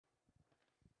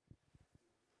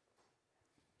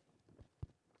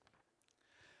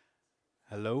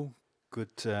Hello,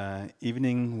 good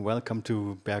evening. Welcome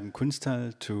to Bergen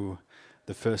Kunsthal, to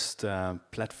the first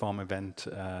platform event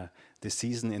this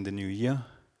season in the new year.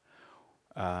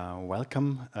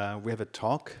 Welcome. We have a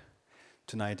talk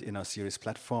tonight in our series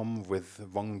Plattform with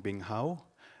Wong Bing Hao,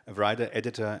 a writer,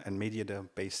 editor, and mediator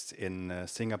based in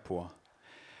Singapore.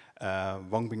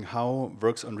 Wong Bing Hao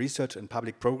works on research and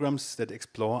public programs that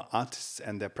explore artists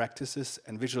and their practices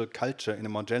and visual culture in a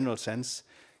more general sense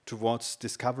towards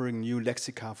discovering new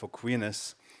lexica for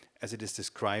queerness, as it is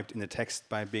described in the text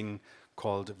by Bing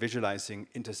called Visualizing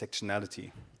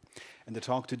Intersectionality. And the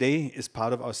talk today is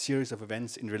part of our series of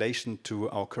events in relation to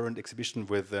our current exhibition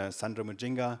with Sandra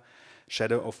Mujinga,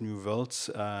 Shadow of New Worlds,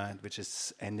 which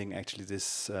is ending actually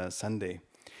this Sunday.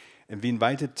 And we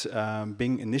invited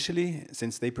Bing initially,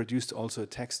 since they produced also a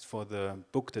text for the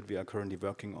book that we are currently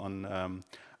working on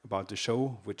about the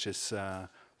show, which is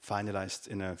finalized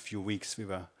in a few weeks. We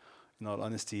were, in all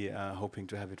honesty, hoping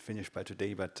to have it finished by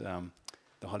today, but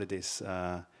the holidays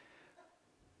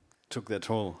took their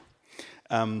toll.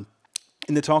 In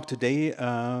the talk today,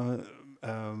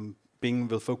 Bing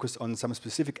will focus on some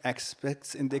specific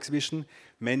aspects in the exhibition,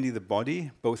 mainly the body,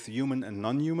 both human and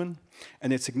non-human,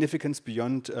 and its significance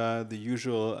beyond the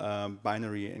usual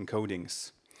binary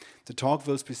encodings. The talk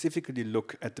will specifically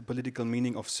look at the political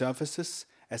meaning of surfaces,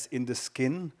 as in the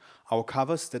skin, our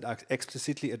covers that are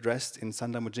explicitly addressed in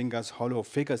Sandra Mujinga's hollow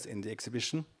figures in the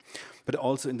exhibition, but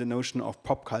also in the notion of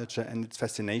pop culture and its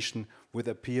fascination with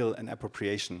appeal and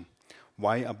appropriation.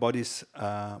 Why are bodies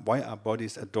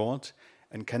adored,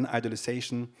 and can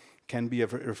idolization be a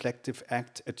reflective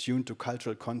act attuned to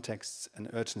cultural contexts and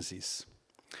urgencies?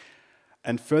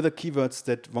 And further keywords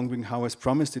that Wong Bing Hao has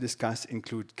promised to discuss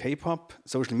include K-pop,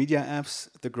 social media apps,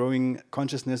 the growing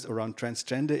consciousness around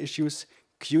transgender issues,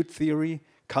 cute theory,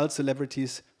 cult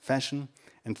celebrities, fashion,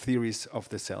 and theories of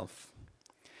the self.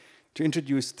 To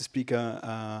introduce the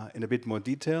speaker in a bit more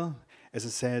detail, as I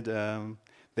said,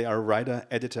 they are a writer,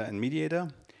 editor, and mediator.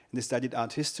 And they studied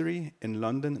art history in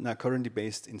London and are currently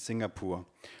based in Singapore,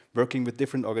 working with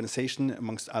different organizations,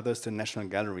 amongst others the National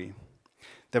Gallery.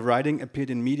 Their writing appeared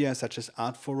in media such as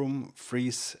Artforum,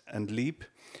 Frieze and Leap,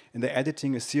 and they're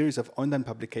editing a series of online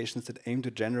publications that aim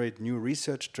to generate new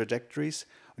research trajectories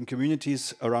on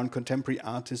communities around contemporary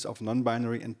artists of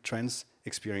non-binary and trans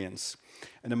experience.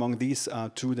 And among these are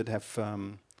two that have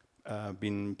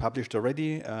been published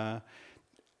already,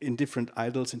 Indifferent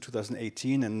Idols in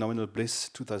 2018 and Nominal Bliss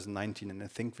 2019, and I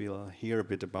think we'll hear a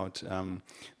bit about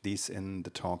these in the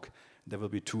talk. There will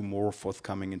be two more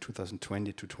forthcoming in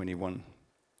 2020 to 21.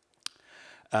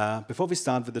 Before we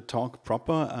start with the talk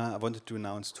proper, I wanted to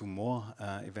announce two more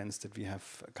events that we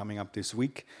have coming up this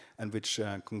week, and which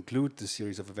conclude the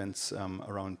series of events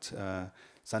around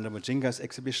Sandra Mujinga's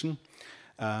exhibition.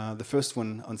 The first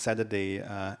one on Saturday,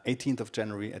 18th of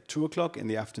January at 2 o'clock in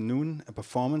the afternoon, a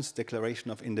performance, Declaration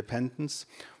of Independence,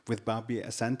 with Barbie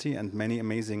Asante and many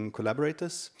amazing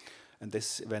collaborators. And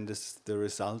this event is the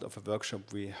result of a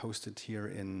workshop we hosted here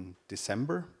in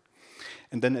December.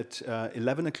 And then at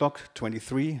 11 o'clock,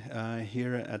 23,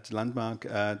 here at Landmark,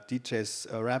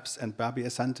 DJs Raps and Barbie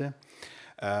Asante,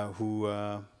 who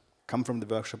come from the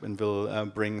workshop and will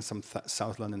bring some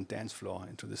South London dance floor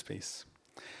into the space.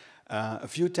 A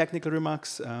few technical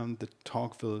remarks. The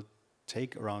talk will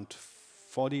take around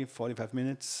 40-45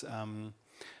 minutes,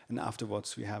 and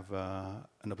afterwards we have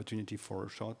an opportunity for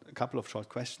a couple of short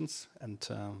questions. And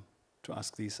to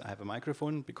ask these, I have a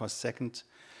microphone, because second,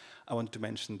 I want to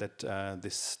mention that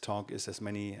this talk is, as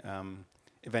many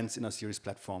events in our series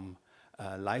Platform,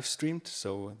 live streamed.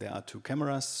 So there are two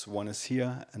cameras, one is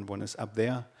here and one is up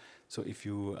there. So if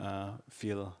you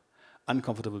feel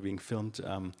uncomfortable being filmed,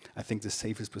 I think the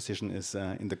safest position is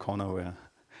in the corner where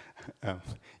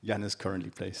Jan is currently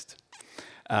placed.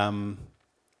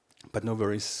 But no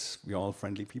worries, we're all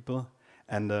friendly people.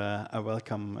 And I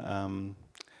welcome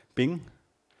Bing.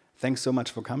 Thanks so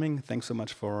much for coming. Thanks so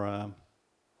much for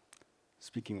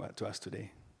speaking to us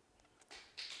today.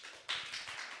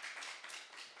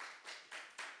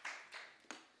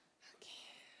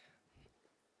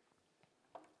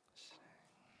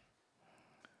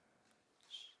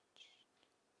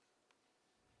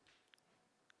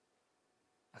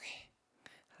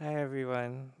 Hi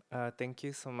everyone, thank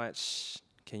you so much.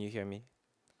 Can you hear me?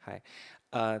 Hi.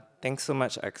 Thanks so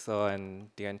much, Axel, and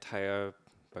the entire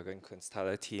Bergen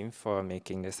Kunsthal team for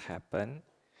making this happen.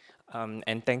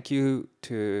 And thank you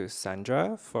to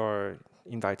Sandra for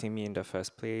inviting me in the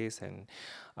first place. And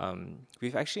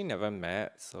we've actually never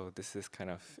met, so this is kind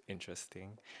of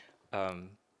interesting.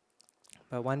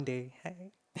 But one day,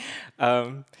 hey.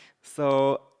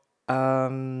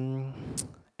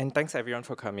 And thanks everyone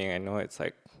for coming. I know it's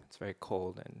very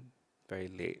cold and very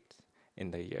late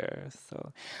in the year,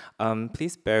 so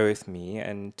please bear with me.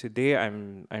 And today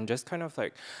I'm just kind of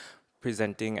like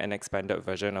presenting an expanded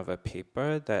version of a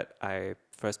paper that I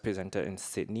first presented in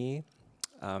Sydney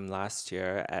last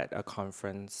year at a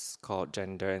conference called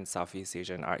Gender in Southeast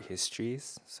Asian Art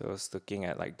Histories. So I was looking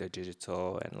at like the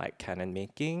digital and like canon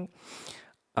making.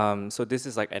 So this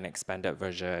is like an expanded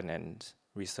version and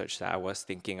research that I was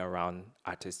thinking around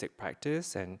artistic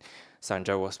practice, and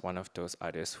Sandra was one of those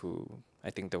artists who I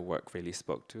think the work really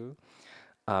spoke to.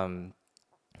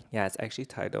 Yeah, it's actually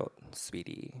titled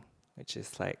Sweetie, which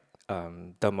is like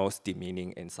the most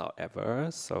demeaning insult ever.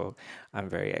 So I'm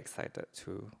very excited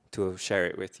to share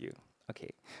it with you.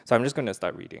 Okay, so I'm just going to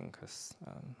start reading because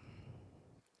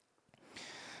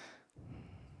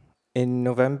in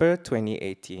November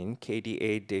 2018,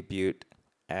 KDA debuted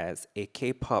as a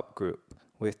K-pop group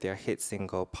with their hit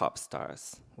single Pop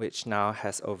Stars, which now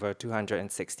has over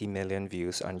 260 million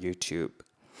views on YouTube.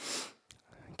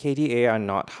 KDA are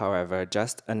not, however,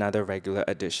 just another regular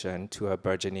addition to a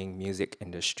burgeoning music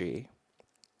industry.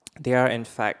 They are in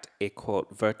fact a, quote,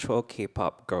 virtual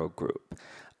K-pop girl group,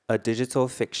 a digital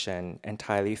fiction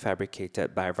entirely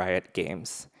fabricated by Riot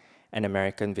Games, an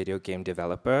American video game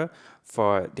developer,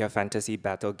 for their fantasy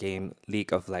battle game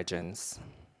League of Legends.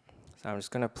 So I'm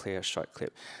just gonna play a short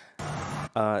clip.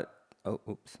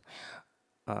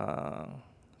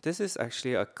 This is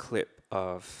actually a clip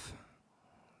of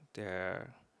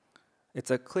their,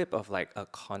 it's a clip of like a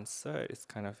concert. It's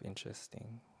kind of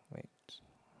interesting. Wait,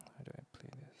 how do I play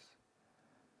this?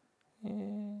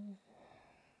 Yeah.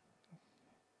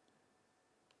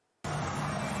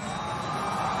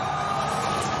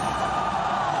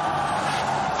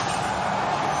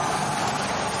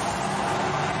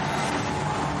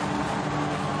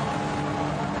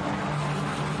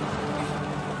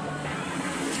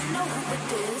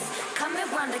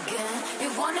 Again. You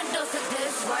wanna dose of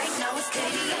this right now it's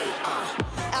KDA.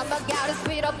 I'm a god of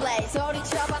speed of blaze.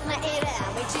 소리쳐봐 나 이래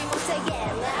믿지 못하게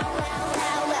loud loud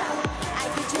loud loud. I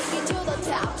can take you to the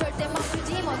top. 절대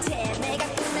멈추지 못해. 내가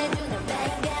끝내주는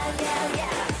bang yeah yeah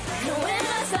yeah. You and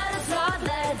I satisfied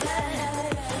that day.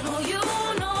 Oh you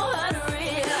know how to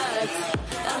react.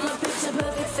 I'm a picture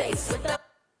perfect face with the.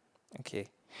 Okay,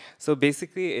 so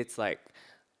basically it's like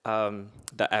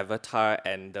the avatar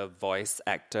and the voice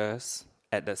actors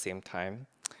at the same time.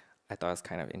 I thought it was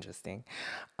kind of interesting.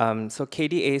 So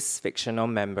KDA's fictional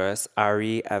members,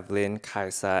 Ari, Evelyn,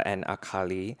 Kaisa, and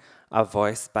Akali, are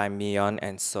voiced by Miyeon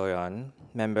and Soyeon,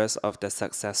 members of the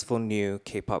successful new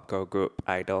K-pop girl group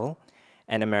Idol,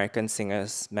 and American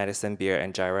singers Madison Beer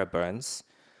and Jaira Burns,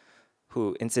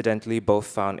 who incidentally both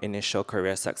found initial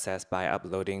career success by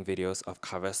uploading videos of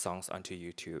cover songs onto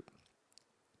YouTube.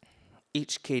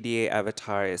 Each KDA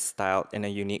avatar is styled in a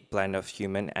unique blend of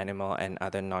human, animal, and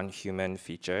other non-human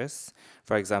features.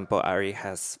 For example, Ari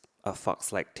has a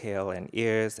fox-like tail and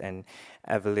ears, and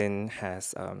Evelyn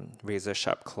has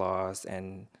razor-sharp claws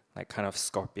and like kind of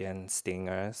scorpion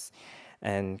stingers.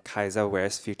 And Kaisa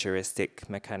wears futuristic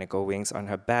mechanical wings on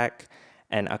her back,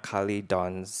 and Akali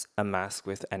dons a mask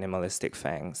with animalistic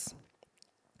fangs.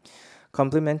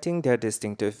 Complementing their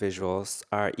distinctive visuals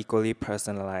are equally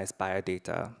personalized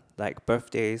biodata, like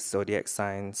birthdays, zodiac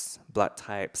signs, blood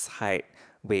types, height,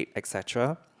 weight,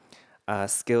 etc.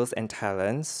 Skills and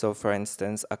talents. So for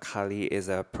instance, Akali is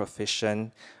a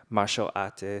proficient martial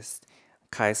artist.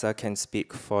 Kaisa can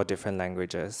speak 4 different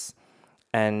languages.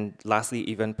 And lastly,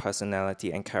 even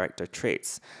personality and character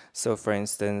traits. So for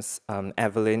instance,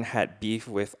 Evelyn had beef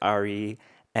with Ari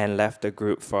and left the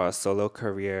group for a solo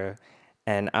career.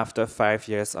 And after 5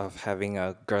 years of having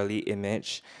a girly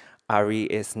image, Ari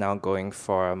is now going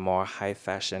for a more high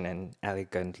fashion and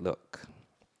elegant look.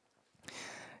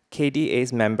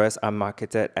 KDA's members are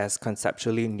marketed as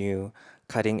conceptually new,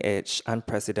 cutting-edge,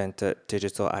 unprecedented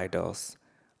digital idols.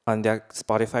 On their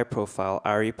Spotify profile,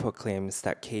 Ari proclaims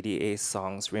that KDA's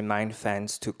songs remind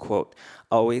fans to, quote,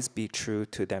 always be true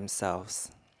to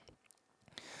themselves.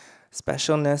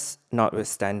 Specialness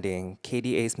notwithstanding,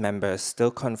 KDA's members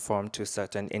still conform to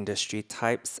certain industry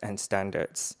types and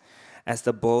standards. As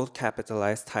the bold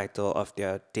capitalized title of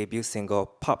their debut single,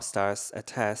 Pop Stars,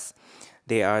 attests,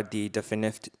 they are the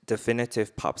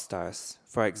definitive pop stars.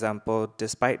 For example,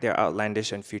 despite their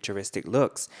outlandish and futuristic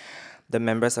looks, the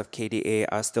members of KDA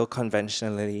are still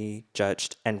conventionally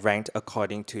judged and ranked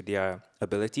according to their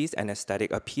abilities and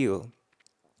aesthetic appeal.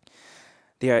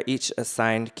 They are each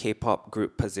assigned K-pop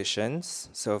group positions.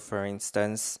 So for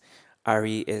instance,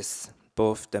 Ari is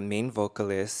both the main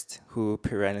vocalist, who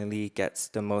perennially gets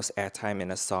the most airtime in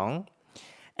a song,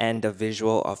 and the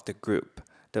visual of the group,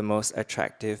 the most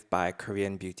attractive by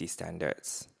Korean beauty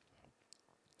standards.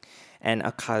 And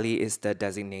Akali is the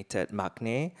designated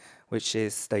maknae, which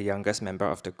is the youngest member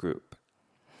of the group.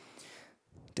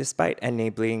 Despite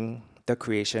enabling the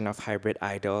creation of hybrid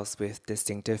idols with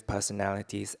distinctive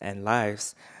personalities and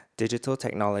lives, digital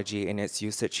technology in its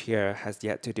usage here has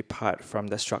yet to depart from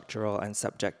the structural and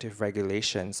subjective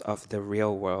regulations of the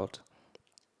real world.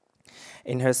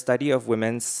 In her study of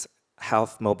women's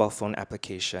health mobile phone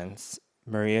applications,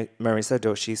 Marisa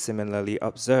Doshi similarly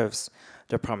observes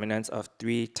the prominence of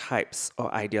 3 types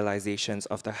or idealizations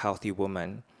of the healthy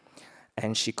woman,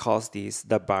 and she calls these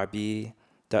the Barbie,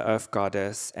 the Earth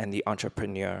Goddess, and the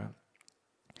Entrepreneur.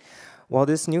 While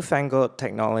this newfangled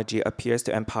technology appears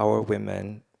to empower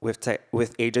women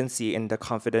with agency in the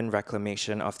confident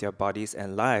reclamation of their bodies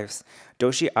and lives,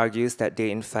 Doshi argues that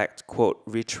they in fact, quote,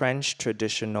 retrench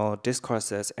traditional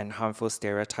discourses and harmful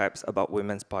stereotypes about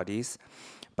women's bodies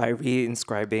by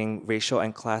reinscribing racial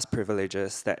and class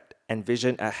privileges that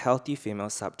envision a healthy female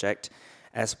subject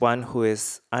as one who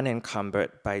is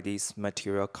unencumbered by these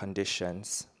material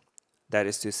conditions. That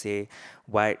is to say,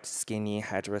 white, skinny,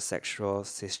 heterosexual,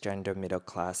 cisgender, middle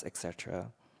class,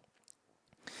 etc.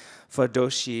 For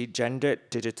Doshi, gendered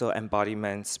digital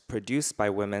embodiments produced by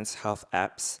women's health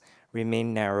apps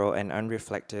remain narrow and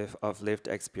unreflective of lived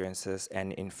experiences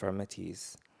and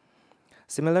infirmities.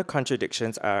 Similar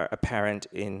contradictions are apparent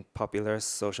in popular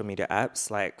social media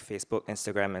apps like Facebook,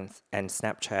 Instagram, and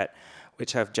Snapchat,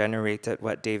 which have generated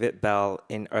what David Bell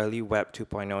in early Web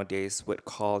 2.0 days would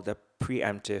call the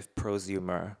preemptive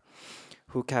prosumer,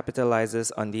 who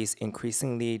capitalizes on these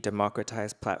increasingly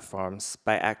democratized platforms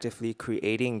by actively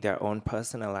creating their own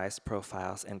personalized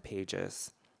profiles and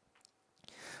pages.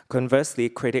 Conversely,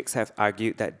 critics have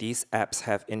argued that these apps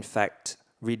have in fact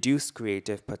reduced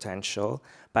creative potential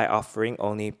by offering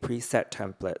only preset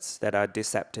templates that are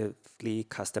deceptively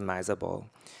customizable.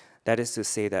 That is to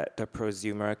say that the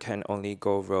prosumer can only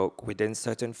go rogue within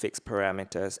certain fixed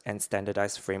parameters and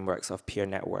standardized frameworks of peer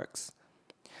networks.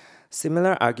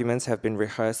 Similar arguments have been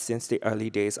rehearsed since the early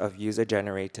days of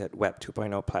user-generated Web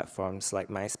 2.0 platforms like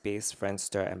MySpace,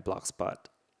 Friendster, and Blogspot.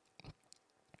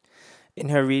 In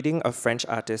her reading of French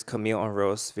artist Camille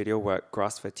Henrot's video work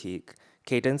Gross Fatigue,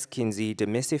 Cadence Kinsey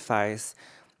demystifies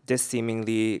this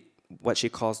seemingly what she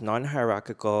calls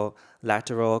non-hierarchical,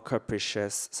 lateral,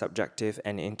 capricious, subjective,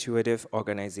 and intuitive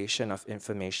organization of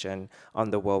information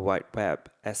on the World Wide Web,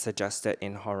 as suggested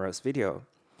in Henrot's video.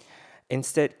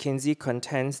 Instead, Kinsey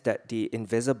contends that the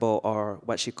invisible, or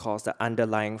what she calls the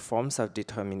underlying forms of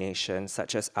determination,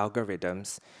 such as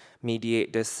algorithms,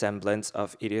 mediate this semblance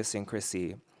of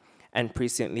idiosyncrasy and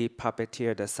presciently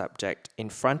puppeteer the subject in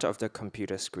front of the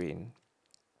computer screen.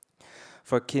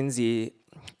 For Kinsey,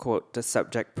 quote, the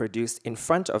subject produced in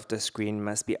front of the screen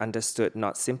must be understood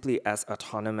not simply as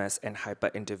autonomous and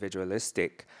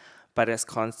hyper-individualistic, but as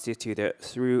constituted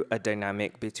through a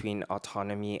dynamic between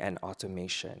autonomy and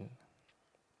automation.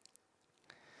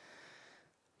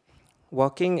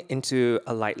 Walking into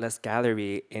a lightless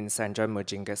gallery in Sandra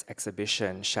Mujinga's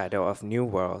exhibition, Shadow of New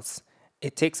Worlds,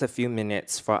 it takes a few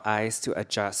minutes for eyes to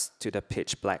adjust to the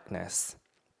pitch blackness.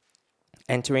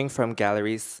 Entering from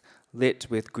galleries lit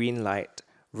with green light,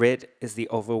 red is the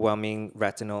overwhelming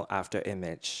retinal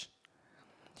afterimage.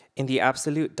 In the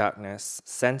absolute darkness,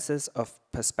 senses of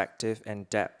perspective and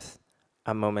depth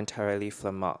are momentarily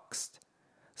flummoxed.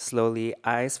 Slowly,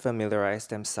 eyes familiarize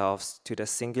themselves to the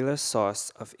singular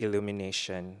source of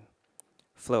illumination,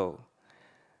 flow,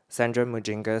 Sandra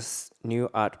Mujinga's new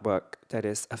artwork that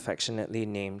is affectionately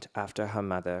named after her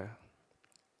mother.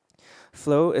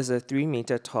 Flow is a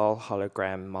 3-meter-tall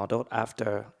hologram modeled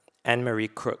after Anne-Marie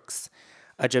Crooks,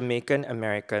 a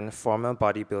Jamaican-American former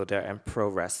bodybuilder and pro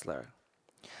wrestler.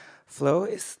 Flow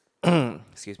is,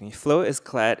 Flow is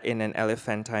clad in an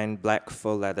elephantine black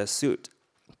faux leather suit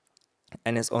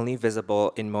and is only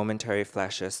visible in momentary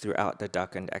flashes throughout the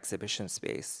darkened exhibition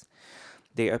space.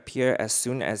 They appear as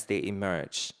soon as they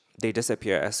emerge. They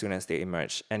disappear as soon as they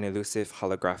emerge, an elusive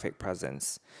holographic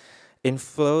presence. In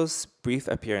Flow's brief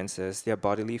appearances, their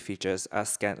bodily features are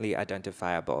scantily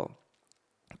identifiable.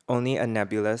 Only a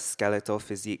nebulous skeletal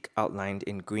physique outlined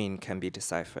in green can be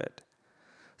deciphered.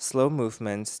 Slow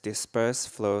movements disperse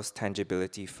Flow's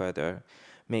tangibility further,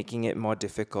 making it more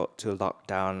difficult to lock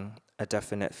down a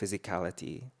definite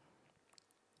physicality.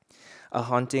 A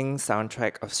haunting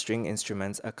soundtrack of string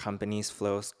instruments accompanies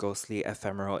Flow's ghostly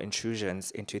ephemeral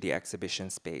intrusions into the exhibition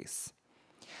space.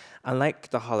 Unlike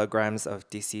the holograms of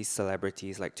deceased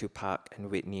celebrities like Tupac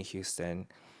and Whitney Houston,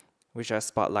 which are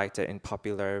spotlighted in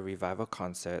popular revival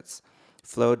concerts,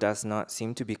 Flow does not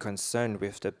seem to be concerned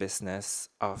with the business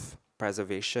of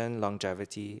self-preservation,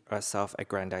 longevity, or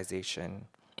self-aggrandization.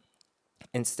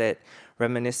 Instead,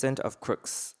 reminiscent of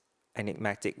Crook's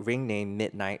enigmatic ring name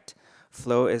Midnight,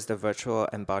 Flow is the virtual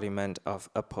embodiment of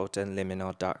a potent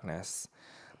liminal darkness,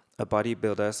 a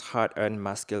bodybuilder's hard-earned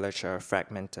musculature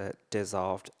fragmented,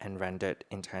 dissolved, and rendered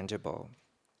intangible.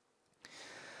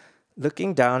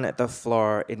 Looking down at the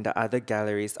floor in the other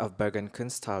galleries of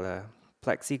Bergen-Kunsthalle,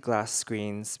 plexiglass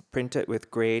screens printed with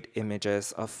grayed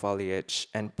images of foliage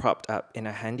and propped up in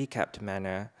a handicapped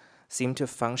manner seem to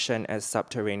function as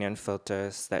subterranean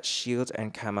filters that shield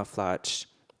and camouflage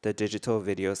the digital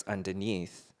videos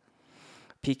underneath.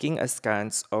 Peeking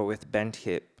askance or with bent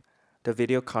hip, the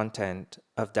video content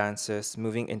of dancers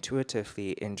moving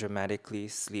intuitively in dramatically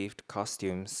sleeved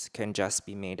costumes can just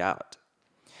be made out.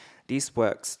 These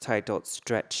works, titled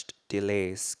Stretched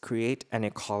Delays, create an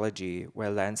ecology where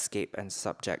landscape and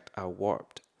subject are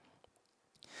warped.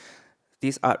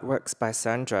 These artworks by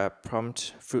Sandra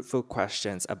prompt fruitful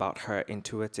questions about her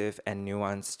intuitive and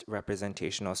nuanced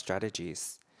representational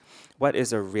strategies. What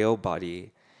is a real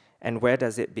body, and where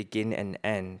does it begin and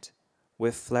end?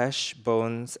 With flesh,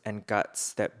 bones, and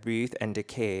guts that breathe and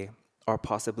decay, or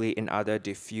possibly in other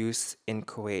diffuse,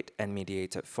 inchoate, and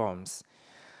mediated forms.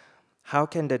 How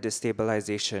can the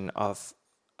destabilization of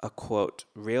a, quote,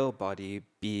 real body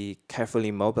be carefully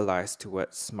mobilized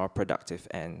towards more productive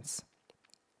ends?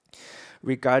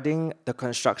 Regarding the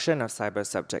construction of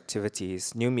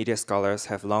cyber-subjectivities, new media scholars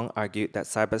have long argued that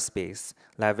cyberspace,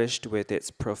 lavished with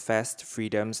its professed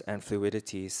freedoms and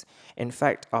fluidities, in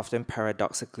fact often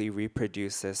paradoxically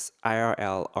reproduces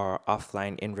IRL or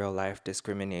offline in real-life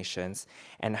discriminations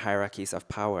and hierarchies of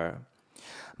power.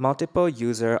 Multiple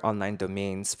user online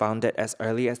domains, founded as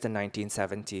early as the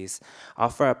 1970s,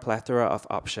 offer a plethora of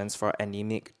options for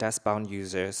anemic, desk-bound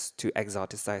users to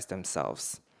exoticize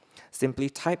themselves. Simply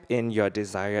type in your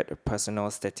desired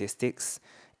personal statistics,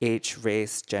 age,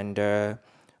 race, gender,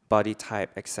 body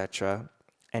type, etc.,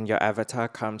 and your avatar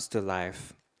comes to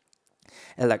life.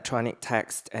 Electronic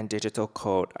text and digital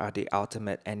code are the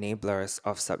ultimate enablers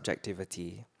of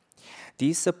subjectivity.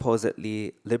 These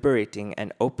supposedly liberating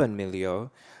and open milieu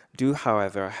do,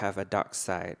 however, have a dark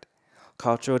side.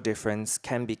 Cultural difference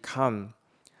can become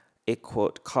a,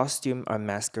 quote, costume or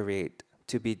masquerade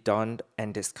to be donned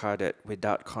and discarded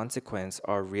without consequence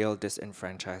or real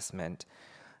disenfranchisement,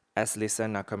 as Lisa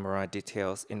Nakamura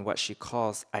details in what she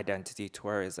calls identity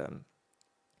tourism.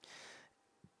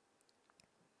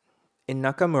 In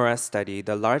Nakamura's study,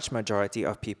 the large majority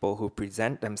of people who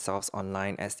present themselves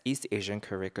online as East Asian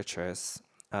caricatures,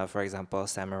 for example,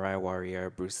 samurai warrior,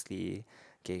 Bruce Lee,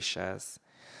 geishas,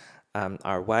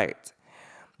 are white.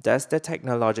 Does the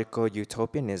technological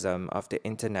utopianism of the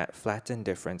internet flatten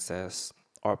differences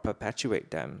or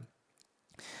perpetuate them?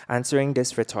 Answering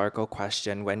this rhetorical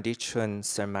question, Wendy Chun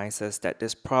surmises that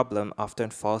this problem often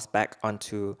falls back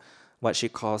onto what she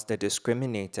calls the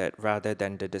discriminated rather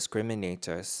than the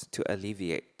discriminators to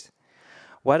alleviate.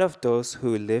 What of those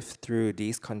who live through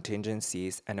these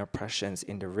contingencies and oppressions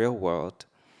in the real world?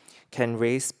 Can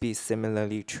race be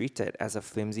similarly treated as a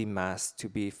flimsy mask to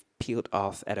be peeled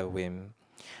off at a whim?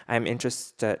 I'm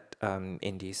interested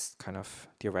in these kind of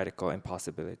theoretical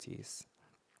impossibilities.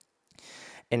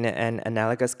 In an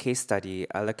analogous case study,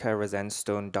 Alika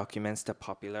Rosenstone documents the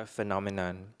popular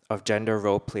phenomenon of gender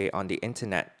roleplay on the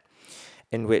internet,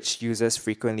 in which users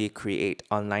frequently create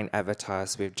online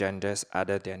avatars with genders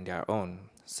other than their own.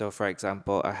 So, for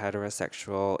example, a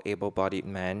heterosexual, able-bodied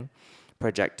man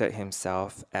projected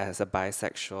himself as a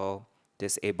bisexual,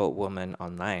 disabled woman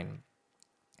online.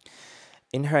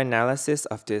 In her analysis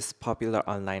of this popular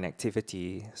online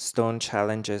activity, Stone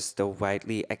challenges the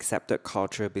widely accepted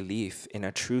cultural belief in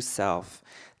a true self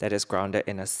that is grounded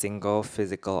in a single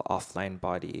physical offline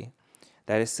body,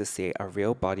 that is to say, a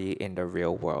real body in the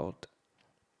real world.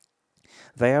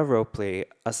 Via roleplay,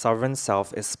 a sovereign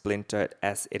self is splintered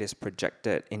as it is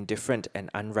projected in different and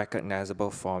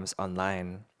unrecognizable forms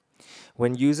online.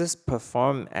 When users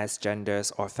perform as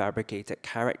genders or fabricated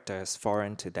characters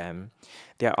foreign to them,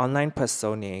 their online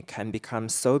personae can become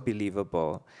so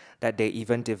believable that they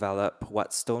even develop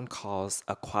what Stone calls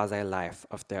a quasi-life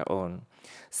of their own,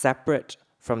 separate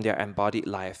from their embodied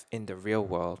life in the real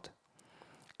world.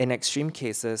 In extreme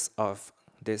cases of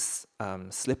this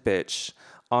slippage,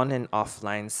 on and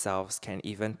offline selves can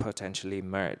even potentially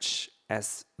merge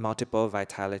as multiple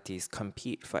vitalities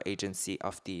compete for agency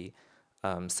of the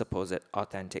supposed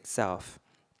authentic self.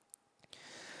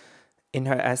 In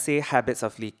her essay, Habits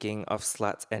of Leaking of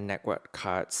Sluts and Network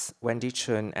Cards, Wendy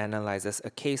Chun analyzes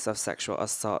a case of sexual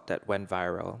assault that went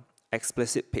viral.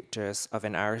 Explicit pictures of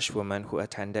an Irish woman who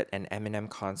attended an Eminem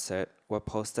concert were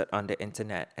posted on the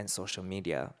internet and social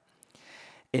media.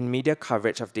 In media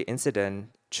coverage of the incident,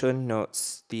 Chun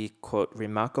notes the, quote,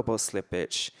 remarkable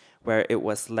slippage, where it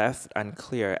was left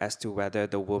unclear as to whether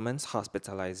the woman's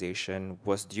hospitalization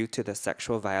was due to the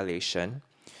sexual violation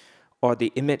or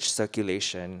the image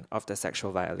circulation of the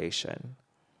sexual violation.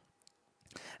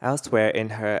 Elsewhere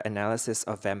in her analysis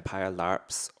of vampire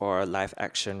LARPs, or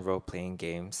live-action role-playing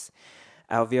games,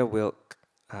 Alvia Wilk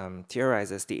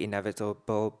theorizes the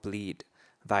inevitable bleed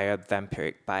via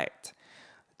vampiric bite,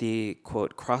 the,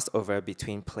 quote, crossover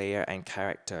between player and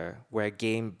character, where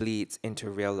game bleeds into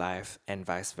real life and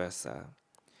vice versa.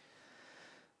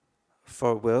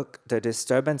 For Wilk, the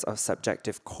disturbance of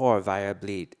subjective core via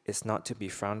bleed is not to be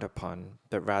frowned upon,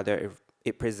 but rather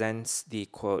it presents the,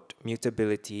 quote,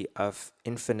 mutability of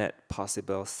infinite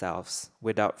possible selves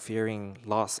without fearing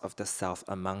loss of the self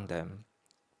among them.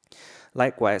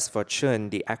 Likewise, for Chun,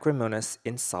 the acrimonious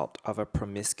insult of a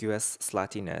promiscuous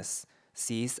slutiness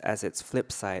sees as its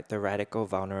flip side the radical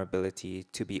vulnerability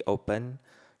to be open,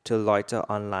 to loiter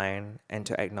online, and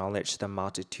to acknowledge the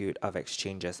multitude of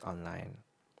exchanges online.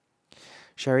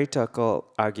 Sherry Turkle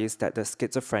argues that the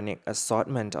schizophrenic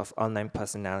assortment of online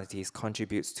personalities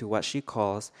contributes to what she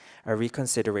calls a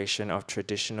reconsideration of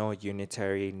traditional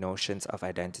unitary notions of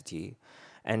identity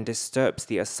and disturbs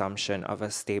the assumption of a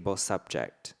stable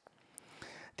subject.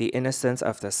 The innocence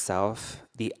of the self,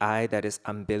 the I that is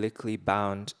umbilically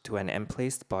bound to an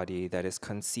emplaced body that is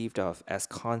conceived of as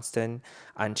constant,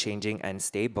 unchanging, and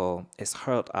stable, is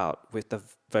hurled out with the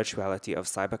virtuality of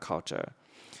cyberculture,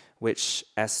 which,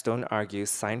 as Stone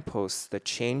argues, signposts the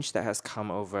change that has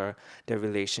come over the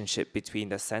relationship between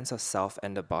the sense of self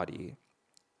and the body.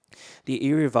 The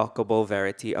irrevocable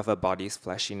verity of a body's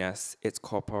fleshiness, its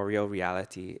corporeal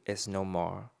reality, is no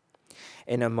more.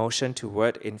 In a motion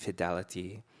toward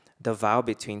infidelity, the vow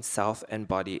between self and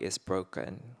body is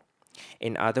broken.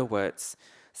 In other words,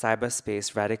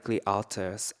 cyberspace radically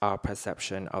alters our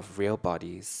perception of real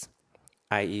bodies,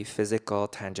 i.e. physical,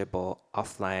 tangible,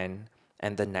 offline,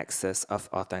 and the nexus of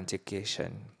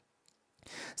authentication.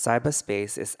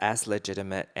 Cyberspace is as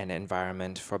legitimate an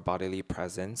environment for bodily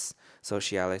presence,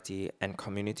 sociality, and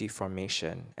community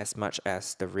formation as much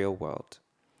as the real world.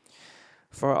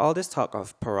 For all this talk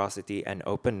of porosity and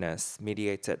openness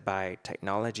mediated by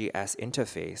technology as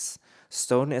interface,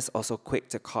 Stone is also quick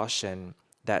to caution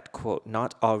that, quote,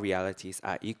 not all realities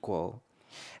are equal.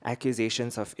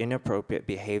 Accusations of inappropriate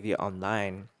behavior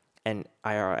online and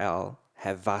IRL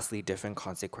have vastly different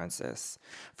consequences.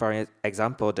 For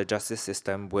example, the justice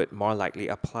system would more likely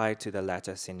apply to the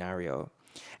latter scenario.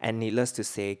 And needless to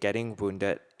say, getting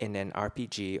wounded in an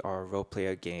RPG or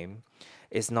role-player game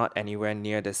is not anywhere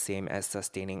near the same as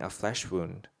sustaining a flesh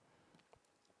wound.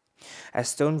 As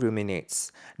Stone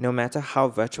ruminates, no matter how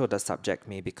virtual the subject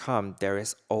may become, there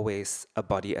is always a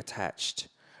body attached.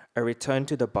 A return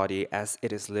to the body as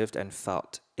it is lived and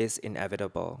felt is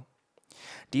inevitable.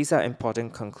 These are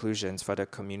important conclusions for the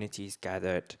communities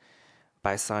gathered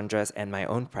by Sandra's and my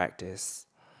own practice.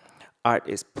 Art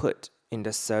is put in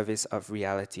the service of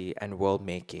reality and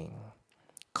world-making.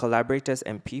 Collaborators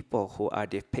and people who are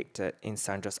depicted in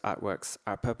Sandra's artworks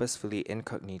are purposefully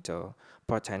incognito,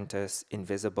 portentous,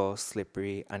 invisible,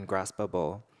 slippery,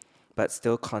 ungraspable, but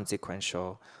still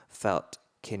consequential, felt,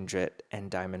 kindred,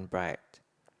 and diamond bright.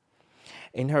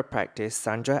 In her practice,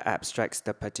 Sandra abstracts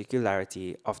the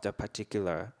particularity of the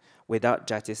particular without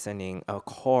jettisoning a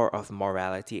core of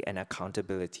morality and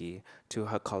accountability to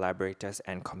her collaborators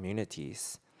and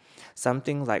communities.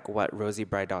 Something like what Rosie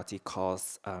Braidotti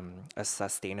calls a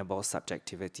sustainable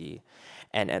subjectivity,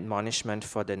 an admonishment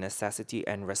for the necessity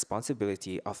and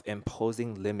responsibility of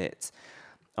imposing limits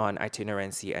on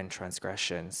itinerancy and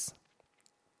transgressions.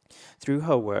 Through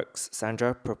her works,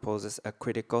 Sandra proposes a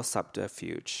critical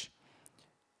subterfuge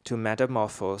to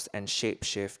metamorphose and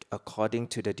shapeshift according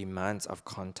to the demands of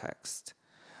context.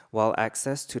 While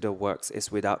access to the works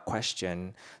is without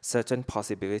question, certain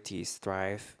possibilities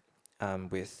thrive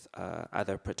with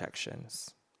other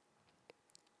protections.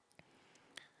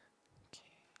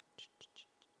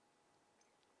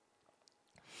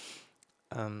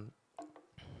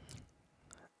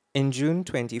 In June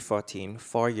 2014,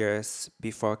 4 years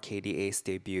before KDA's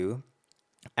debut,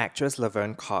 actress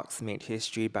Laverne Cox made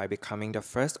history by becoming the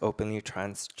first openly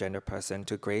transgender person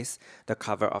to grace the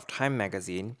cover of Time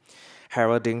magazine,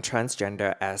 heralding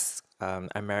transgender as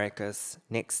America's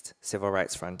next civil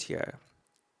rights frontier.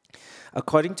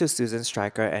 According to Susan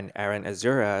Stryker and Aaron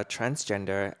Azura,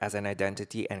 transgender as an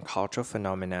identity and cultural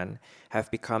phenomenon have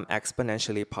become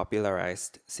exponentially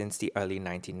popularized since the early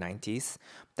 1990s,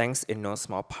 thanks in no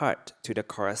small part to the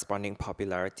corresponding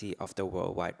popularity of the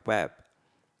World Wide Web.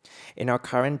 In our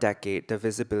current decade, the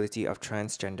visibility of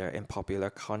transgender in popular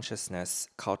consciousness,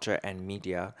 culture, and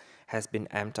media has been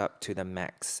amped up to the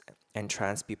max, and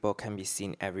trans people can be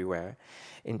seen everywhere,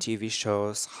 in TV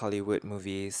shows, Hollywood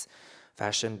movies,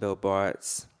 fashion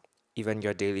billboards, even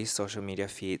your daily social media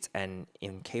feeds, and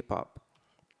in K-pop.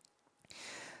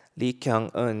 Lee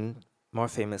Kyung-eun, more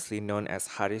famously known as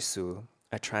Harisu,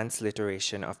 a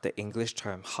transliteration of the English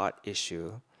term hot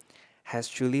issue, has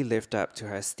truly lived up to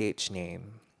her stage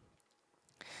name.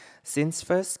 Since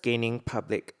first gaining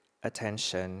public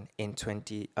attention in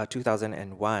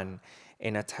 2001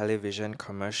 in a television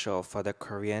commercial for the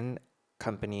Korean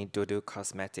company Dodo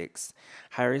Cosmetics,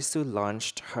 Harisu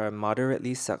launched her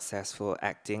moderately successful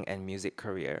acting and music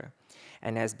career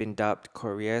and has been dubbed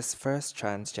Korea's first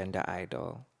transgender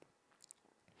idol.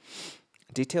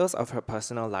 Details of her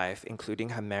personal life, including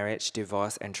her marriage,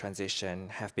 divorce, and transition,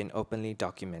 have been openly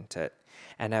documented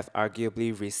and have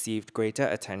arguably received greater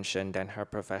attention than her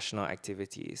professional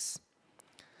activities.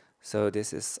 So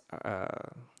this is a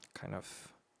kind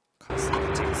of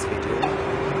cosmetics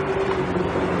video.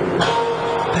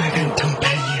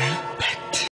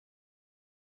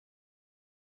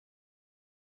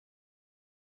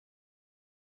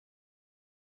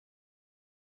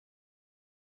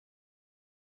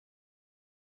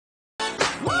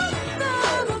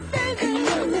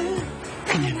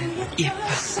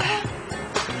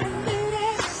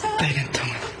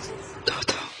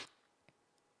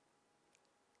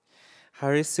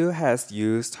 Harisu has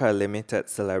used her limited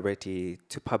celebrity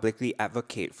to publicly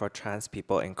advocate for trans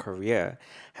people in Korea,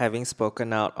 having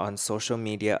spoken out on social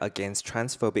media against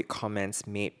transphobic comments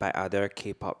made by other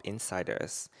K-pop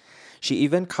insiders. She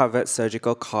even covered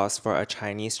surgical costs for a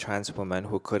Chinese trans woman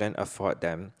who couldn't afford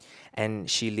them, and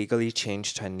she legally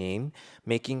changed her name,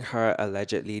 making her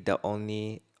allegedly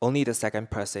only the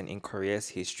second person in Korea's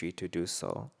history to do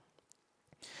so.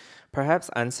 Perhaps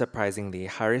unsurprisingly,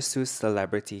 Harisu's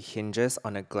celebrity hinges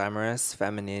on a glamorous,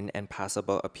 feminine, and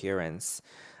passable appearance,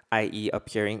 i.e.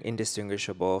 appearing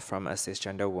indistinguishable from a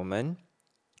cisgender woman,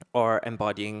 or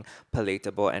embodying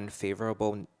palatable and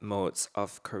favorable modes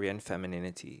of Korean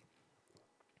femininity.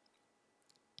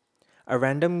 A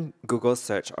random Google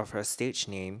search of her stage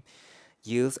name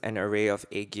yields an array of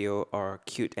aegyo or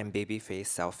cute and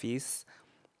baby-faced selfies,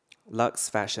 luxe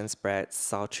fashion spreads,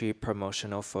 sultry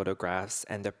promotional photographs,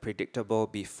 and the predictable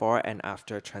before and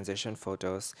after transition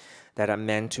photos that are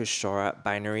meant to shore up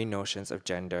binary notions of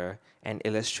gender and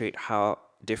illustrate how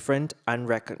different,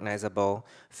 unrecognizable,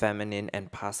 feminine,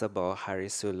 and passable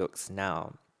Harisu looks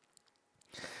now.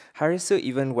 Harisu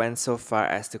even went so far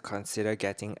as to consider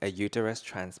getting a uterus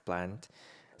transplant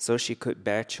so she could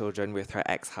bear children with her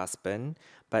ex-husband,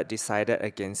 but decided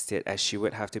against it as she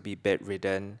would have to be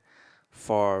bedridden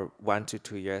for 1 to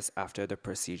 2 years after the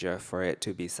procedure for it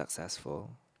to be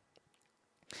successful.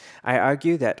 I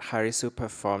argue that Harisu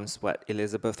performs what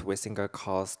Elizabeth Wissinger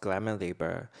calls glamour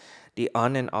labor, the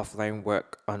on and offline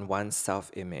work on one's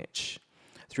self-image.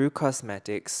 Through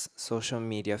cosmetics, social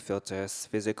media filters,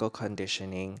 physical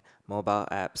conditioning, mobile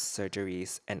apps,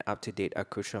 surgeries, and up-to-date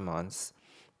accoutrements,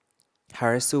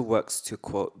 Harisu works to,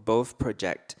 quote, both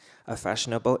project a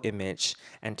fashionable image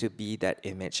and to be that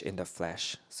image in the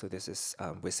flesh. So this is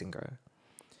Wissinger.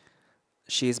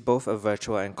 She is both a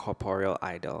virtual and corporeal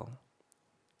idol.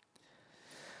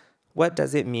 What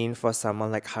does it mean for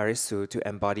someone like Harisu to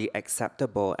embody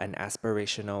acceptable and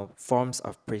aspirational forms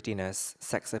of prettiness,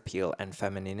 sex appeal, and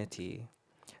femininity?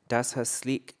 Does her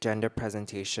sleek gender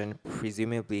presentation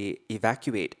presumably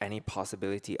evacuate any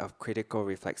possibility of critical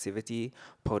reflexivity,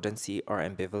 potency, or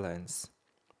ambivalence?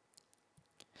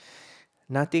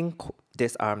 Nothing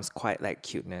disarms quite like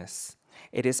cuteness.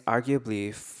 It is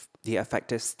arguably the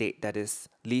affective state that is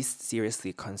least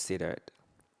seriously considered.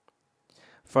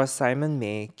 For Simon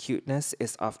May, cuteness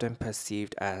is often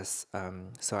perceived as,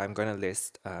 so I'm going to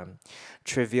list,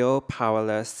 trivial,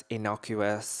 powerless,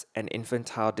 innocuous, and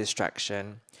infantile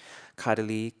distraction,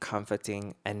 cuddly,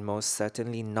 comforting, and most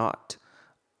certainly not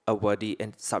a worthy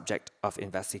subject of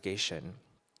investigation.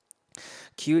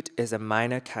 Cute is a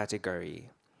minor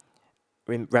category,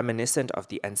 reminiscent of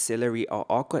the ancillary or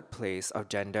awkward place of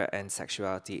gender and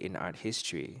sexuality in art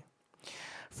history.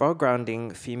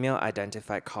 Foregrounding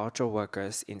female-identified cultural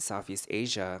workers in Southeast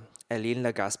Asia, Eileen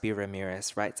Legaspi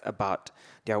Ramirez writes about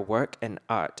their work and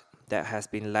art that has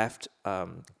been left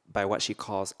by what she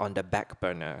calls on the back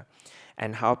burner,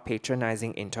 and how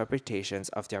patronizing interpretations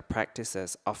of their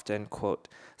practices often, quote,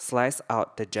 slice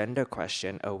out the gender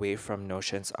question away from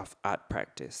notions of art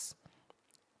practice.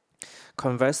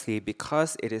 Conversely,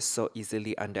 because it is so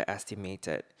easily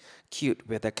underestimated, cute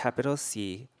with a capital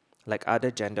C, like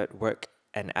other gendered work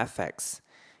and affects,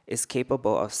 is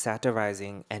capable of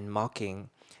satirizing and mocking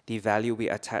the value we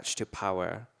attach to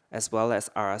power, as well as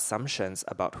our assumptions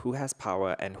about who has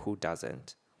power and who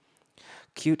doesn't.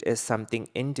 Cute is something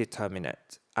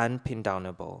indeterminate,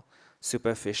 unpindownable,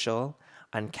 superficial,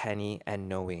 uncanny, and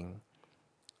knowing,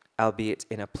 albeit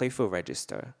in a playful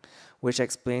register, which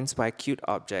explains why cute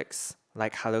objects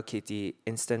like Hello Kitty,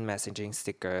 instant messaging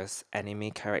stickers,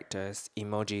 anime characters,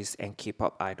 emojis, and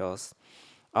K-pop idols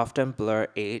often blur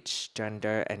age,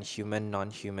 gender, and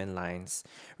human-non-human lines,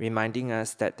 reminding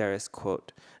us that there is,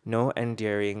 quote, no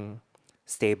enduring,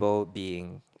 stable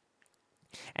being.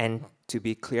 And to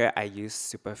be clear, I use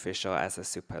superficial as a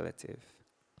superlative.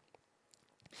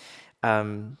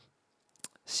 Xian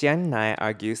Nai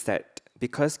argues that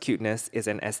because cuteness is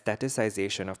an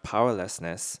aestheticization of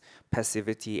powerlessness,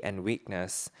 passivity, and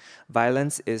weakness,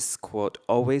 violence is, quote,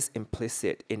 always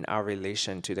implicit in our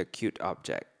relation to the cute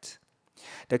object.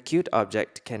 The cute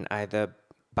object can either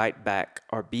bite back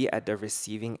or be at the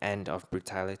receiving end of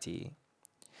brutality.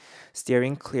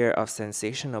 Steering clear of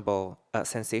sensationalized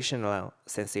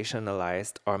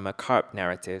or macabre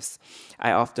narratives,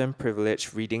 I often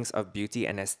privilege readings of beauty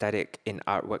and aesthetic in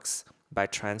artworks by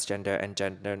transgender and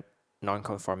gender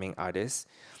non-conforming artists.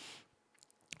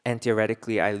 And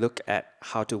theoretically, I look at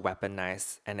how to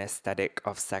weaponize an aesthetic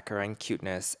of saccharine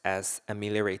cuteness as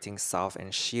ameliorating salve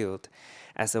and shield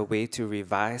as a way to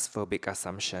revise phobic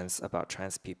assumptions about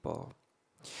trans people.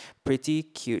 Pretty,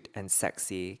 cute, and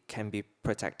sexy can be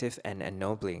protective and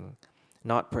ennobling,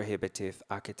 not prohibitive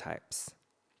archetypes.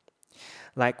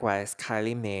 Likewise,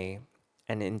 Kylie May,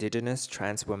 an indigenous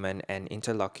trans woman and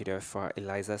interlocutor for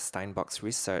Eliza Steinbock's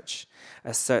research,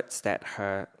 asserts that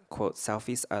her, quote,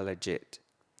 selfies are legit.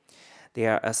 They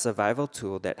are a survival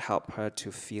tool that help her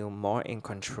to feel more in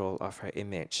control of her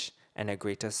image and a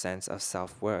greater sense of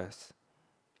self-worth.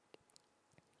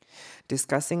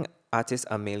 Discussing artist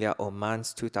Amelia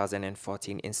Oman's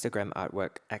 2014 Instagram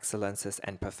artwork, Excellences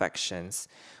and Perfections,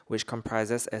 which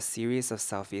comprises a series of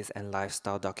selfies and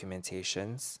lifestyle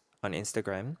documentations on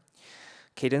Instagram,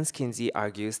 Cadence Kinsey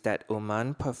argues that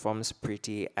Oman performs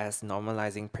pretty as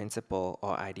normalizing principle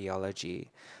or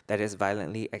ideology that is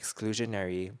violently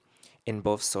exclusionary in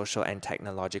both social and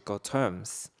technological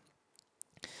terms.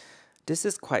 This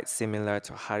is quite similar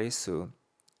to Harisu,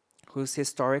 whose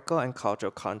historical and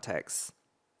cultural contexts,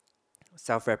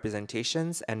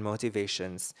 self-representations, and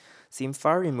motivations seem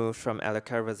far removed from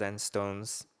Elika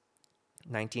Rosenstone's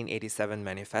 1987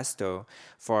 manifesto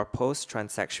for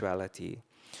post-transsexuality,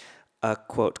 a,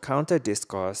 quote,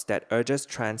 counter-discourse that urges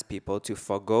trans people to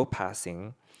forgo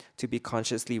passing, to be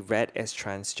consciously read as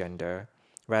transgender,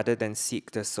 rather than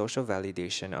seek the social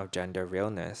validation of gender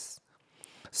realness.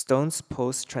 Stone's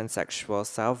post-transsexual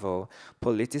salvo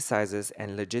politicizes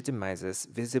and legitimizes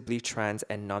visibly trans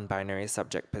and non-binary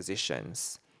subject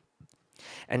positions.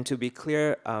 And to be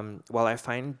clear, while I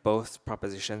find both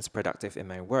propositions productive in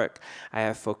my work, I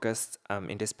have focused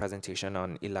in this presentation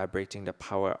on elaborating the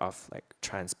power of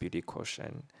trans beauty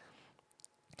quotient.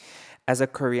 As a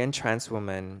Korean trans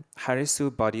woman,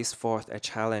 Harisu bodies forth a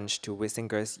challenge to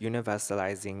Wissinger's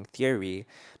universalizing theory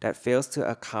that fails to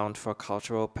account for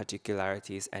cultural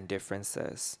particularities and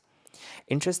differences.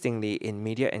 Interestingly, in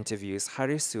media interviews,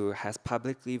 Harisu has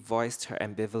publicly voiced her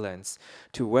ambivalence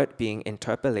toward being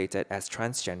interpolated as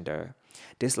transgender,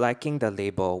 disliking the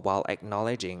label while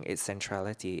acknowledging its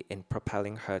centrality in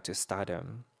propelling her to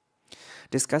stardom.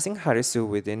 Discussing Harisu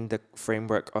within the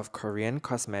framework of Korean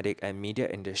cosmetic and media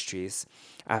industries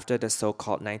after the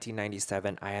so-called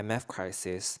 1997 IMF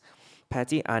crisis,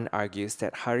 Patty Ahn argues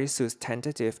that Harisu's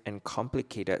tentative and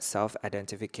complicated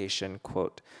self-identification,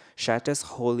 quote, shatters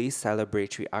wholly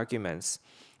celebratory arguments,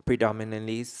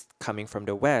 predominantly coming from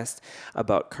the West,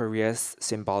 about Korea's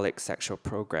symbolic sexual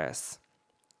progress.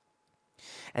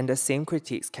 And the same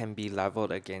critiques can be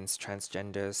leveled against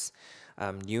transgenders'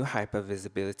 new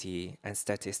hypervisibility and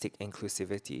statistic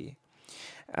inclusivity.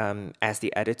 As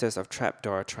the editors of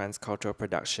Trapdoor, Transcultural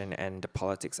Production and the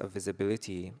Politics of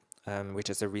Visibility, which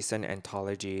is a recent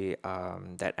anthology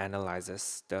that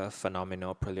analyzes the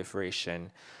phenomenal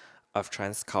proliferation of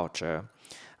trans culture,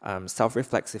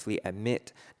 self-reflexively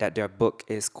admit that their book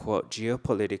is, quote,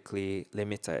 geopolitically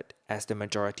limited, as the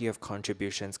majority of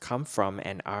contributions come from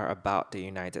and are about the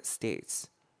United States.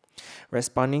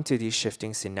 Responding to these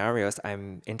shifting scenarios,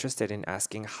 I'm interested in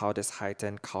asking how this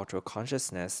heightened cultural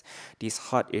consciousness, these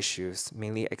hot issues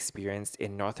mainly experienced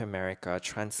in North America,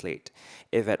 translate,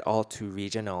 if at all, to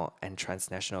regional and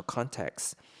transnational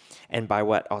contexts, and by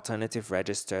what alternative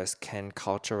registers can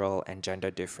cultural and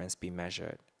gender difference be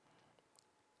measured.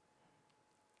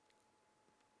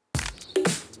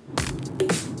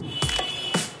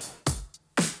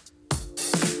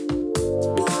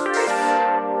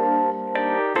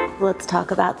 Let's talk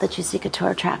about the Juicy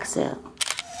Couture tracksuit.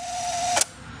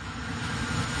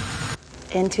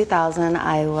 In 2000,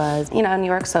 I was, a New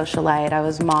York socialite. I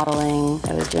was modeling.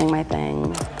 I was doing my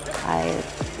thing. I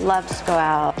loved to go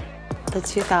out. The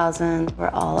 2000s were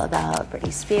all about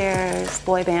Britney Spears,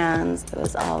 boy bands. It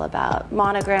was all about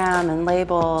monogram and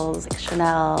labels, like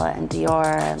Chanel and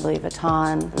Dior and Louis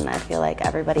Vuitton. And I feel like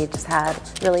everybody just had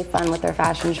really fun with their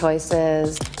fashion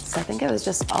choices. So I think it was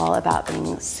just all about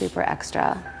being super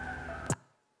extra.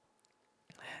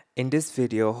 In this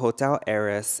video, hotel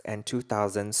heiress and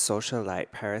 2000s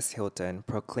socialite Paris Hilton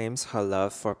proclaims her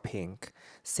love for pink,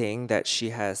 saying that she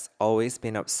has always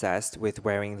been obsessed with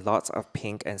wearing lots of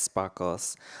pink and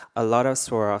sparkles, a lot of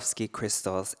Swarovski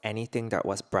crystals, anything that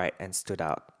was bright and stood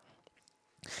out.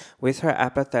 With her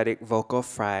apathetic vocal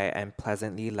fry and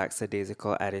pleasantly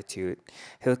lackadaisical attitude,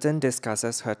 Hilton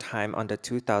discusses her time on the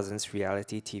 2000s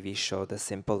reality TV show The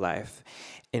Simple Life,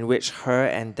 in which her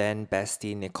and then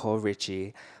bestie Nicole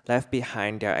Richie left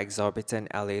behind their exorbitant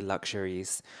LA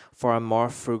luxuries for a more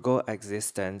frugal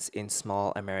existence in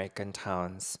small American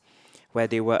towns, where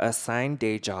they were assigned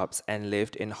day jobs and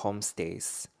lived in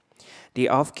homestays. The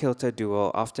off-kilter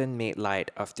duo often made light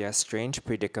of their strange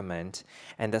predicament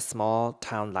and the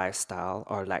small-town lifestyle,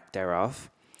 or lack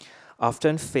thereof,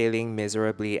 often failing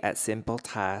miserably at simple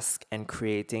tasks and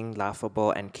creating laughable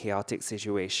and chaotic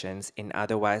situations in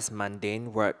otherwise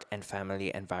mundane work and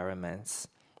family environments.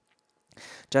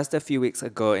 Just a few weeks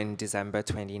ago in December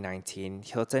 2019,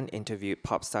 Hilton interviewed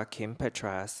pop star Kim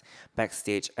Petras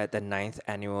backstage at the 9th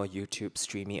annual YouTube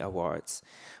Streamy Awards,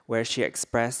 where she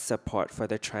expressed support for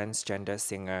the transgender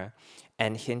singer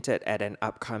and hinted at an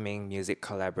upcoming music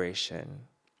collaboration.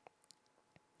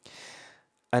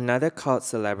 Another cult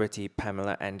celebrity,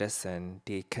 Pamela Anderson,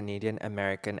 the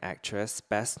Canadian-American actress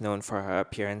best known for her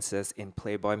appearances in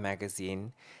Playboy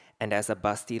magazine and as a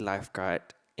busty lifeguard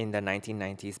in the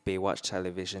 1990s Baywatch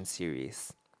television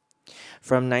series.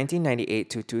 From 1998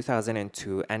 to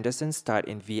 2002, Anderson starred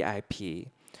in VIP,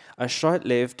 a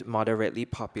short-lived, moderately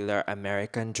popular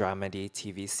American dramedy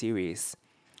TV series.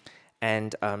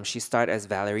 And she starred as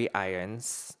Valerie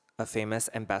Irons, a famous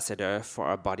ambassador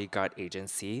for a bodyguard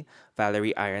agency,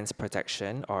 Valerie Irons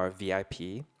Protection, or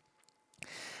VIP.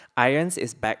 Irons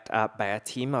is backed up by a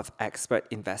team of expert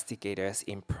investigators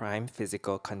in prime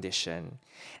physical condition,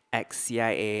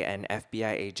 ex-CIA and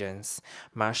FBI agents,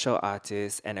 martial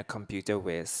artists, and a computer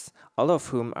whiz, all of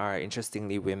whom are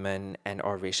interestingly women and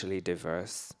or racially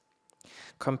diverse.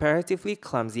 Comparatively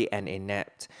clumsy and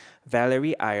inept,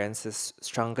 Valerie Irons'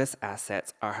 strongest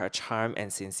assets are her charm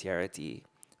and sincerity,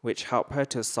 which help her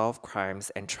to solve crimes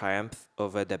and triumph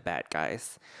over the bad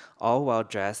guys, all while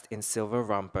dressed in silver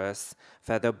rompers,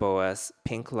 feather boas,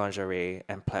 pink lingerie,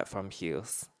 and platform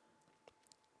heels.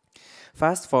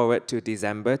 Fast forward to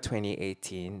December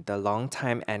 2018, the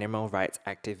longtime animal rights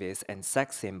activist and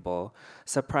sex symbol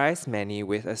surprised many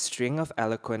with a string of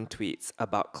eloquent tweets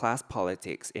about class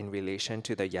politics in relation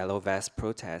to the Yellow Vest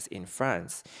protests in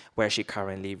France, where she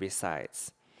currently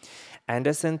resides.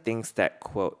 Anderson thinks that,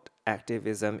 quote,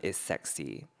 activism is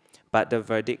sexy, but the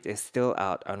verdict is still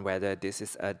out on whether this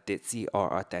is a ditzy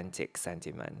or authentic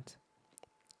sentiment.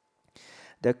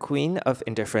 The queen of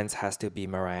indifference has to be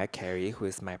Mariah Carey, who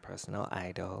is my personal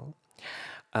idol.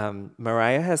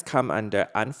 Mariah has come under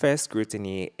unfair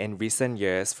scrutiny in recent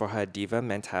years for her diva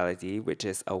mentality, which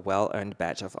is a well-earned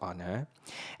badge of honor,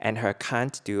 and her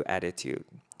can't-do attitude.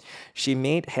 She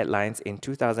made headlines in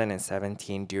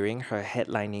 2017 during her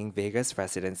headlining Vegas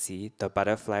residency, The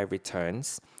Butterfly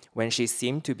Returns, when she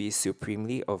seemed to be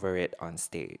supremely over it on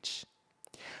stage.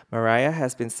 Mariah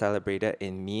has been celebrated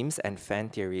in memes and fan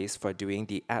theories for doing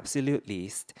the absolute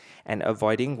least and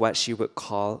avoiding what she would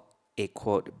call a,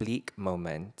 quote, bleak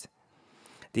moment.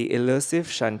 The elusive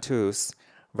chanteuse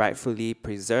rightfully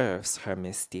preserves her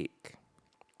mystique.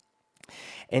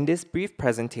 In this brief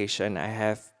presentation, I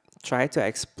have tried to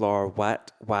explore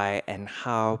what, why, and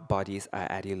how bodies are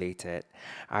adulated,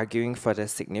 arguing for the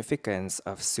significance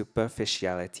of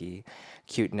superficiality,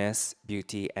 cuteness,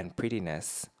 beauty, and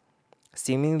prettiness.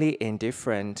 Seemingly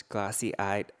indifferent,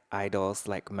 glassy-eyed idols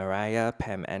like Mariah,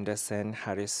 Pam Anderson,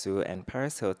 Harisu, and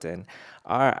Paris Hilton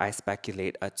are, I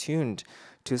speculate, attuned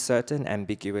to certain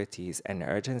ambiguities and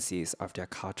urgencies of their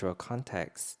cultural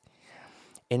context.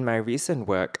 In my recent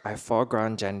work, I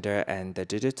foreground gender and the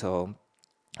digital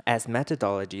as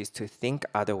methodologies to think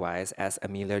otherwise, as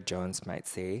Amelia Jones might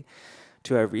say,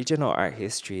 to a regional art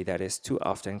history that is too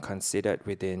often considered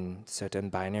within certain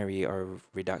binary or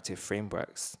reductive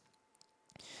frameworks.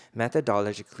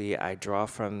 Methodologically, I draw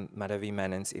from Madhavi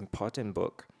Menon's important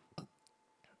book,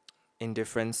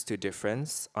 Indifference to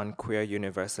Difference, on Queer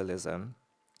Universalism,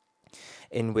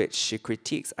 in which she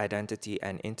critiques identity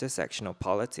and intersectional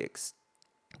politics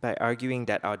by arguing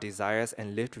that our desires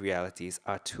and lived realities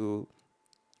are too,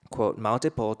 quote,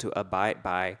 multiple to abide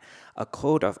by a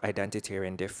code of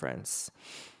identitarian difference.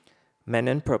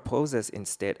 Menon proposes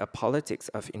instead a politics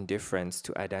of indifference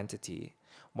to identity,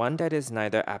 one that is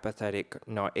neither apathetic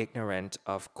nor ignorant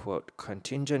of, quote,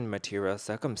 contingent material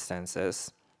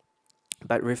circumstances,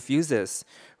 but refuses,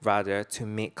 rather, to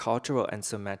make cultural and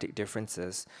somatic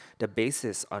differences the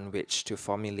basis on which to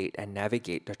formulate and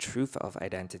navigate the truth of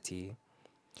identity.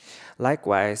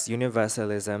 Likewise,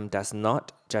 universalism does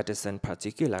not jettison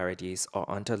particularities or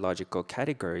ontological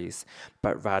categories,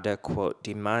 but rather, quote,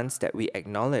 demands that we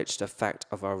acknowledge the fact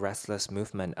of our restless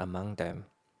movement among them.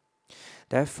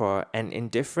 Therefore, an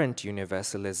indifferent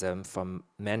universalism from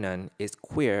Menon is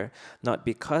queer not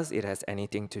because it has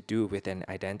anything to do with an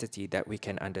identity that we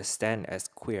can understand as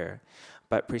queer,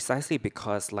 but precisely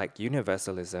because, like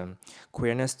universalism,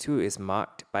 queerness too is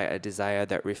marked by a desire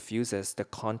that refuses the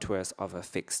contours of a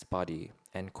fixed body,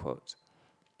 end quote.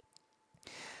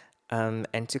 And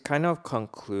to kind of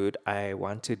conclude, I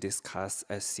want to discuss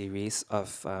a series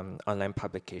of online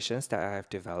publications that I have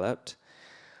developed.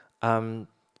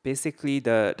 Basically,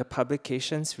 the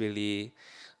publications really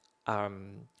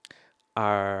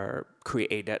are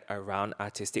created around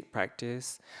artistic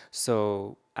practice.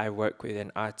 So I work with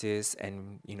an artist,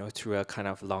 and through a kind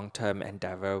of long-term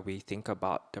endeavor, we think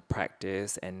about the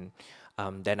practice, and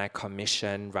then I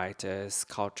commission writers,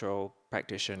 cultural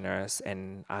practitioners,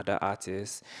 and other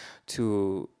artists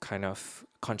to kind of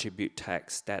contribute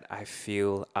texts that I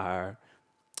feel are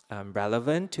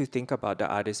relevant to think about the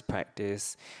artist's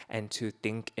practice and to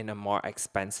think in a more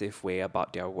expansive way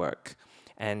about their work.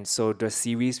 And so the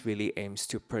series really aims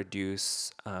to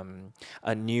produce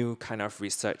a new kind of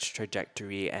research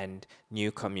trajectory and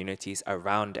new communities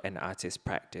around an artist's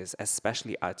practice,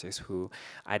 especially artists who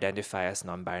identify as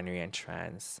non-binary and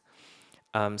trans.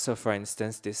 So for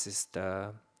instance, this is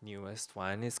the newest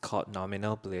one. It's called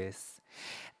Nominal Bliss.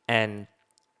 And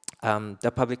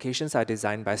the publications are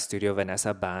designed by Studio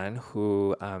Vanessa Ban,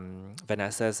 who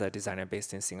Vanessa is a designer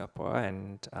based in Singapore,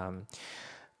 and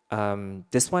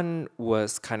this one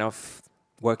was kind of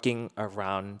working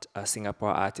around a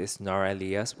Singapore artist Nora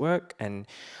Leah's work, and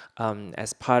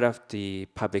as part of the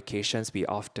publications, we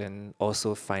often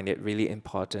also find it really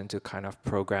important to kind of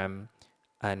program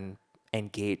and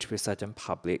engage with certain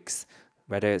publics,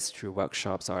 whether it's through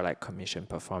workshops or like commission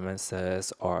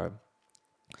performances or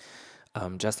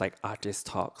just like artist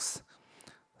talks.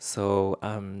 So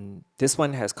this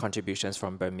one has contributions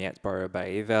from Bermiet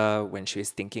Borobaeva when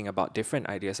she's thinking about different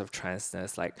ideas of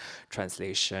transness, like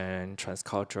translation,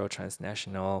 transcultural,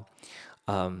 transnational,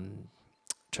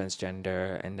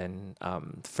 transgender, and then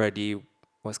Freddie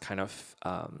was kind of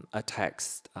a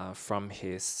text from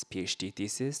his PhD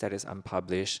thesis that is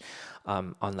unpublished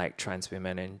on like trans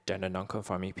women and gender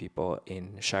nonconforming people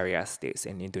in Sharia states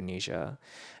in Indonesia.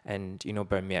 And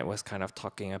Bermiet was kind of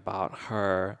talking about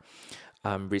her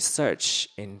research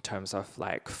in terms of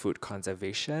like food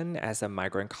conservation as a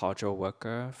migrant cultural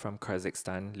worker from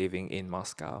Kazakhstan living in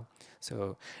Moscow.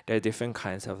 So there are different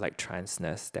kinds of like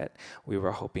transness that we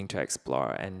were hoping to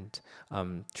explore, and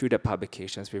through the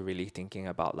publications, we're really thinking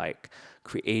about like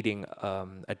creating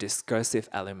a discursive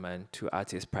element to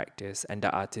artist practice, and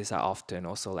the artists are often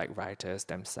also like writers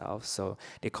themselves, so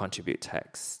they contribute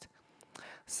text.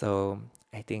 So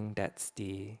I think that's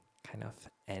the kind of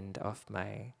end of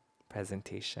my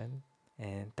presentation,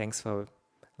 and thanks for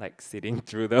like sitting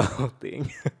through the whole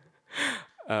thing.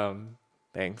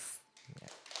 Thanks. Yeah.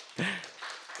 Okay.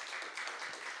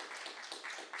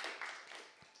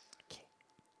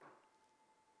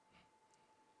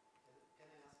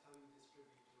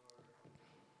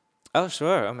 Oh,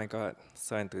 sure. Oh my God,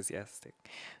 so enthusiastic.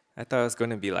 I thought it was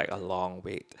going to be like a long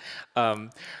wait.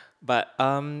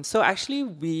 So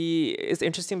actually it's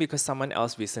interesting because someone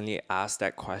else recently asked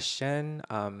that question.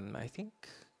 I think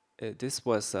this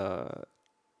was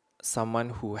someone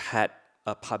who had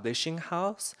a publishing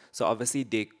house. So obviously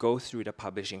they go through the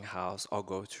publishing house or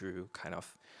go through kind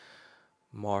of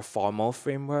more formal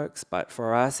frameworks. But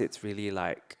for us, it's really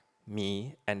like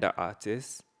me and the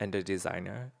artist and the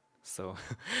designer. So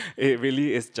it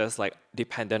really is just like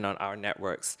dependent on our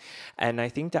networks. And I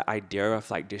think the idea of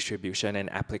like distribution and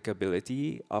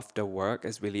applicability of the work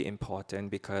is really important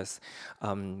because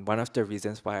one of the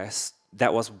reasons why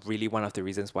that was really one of the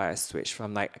reasons why I switched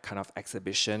from like a kind of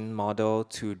exhibition model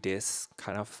to this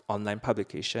kind of online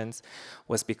publications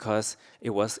was because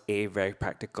it was very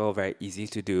practical, very easy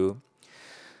to do,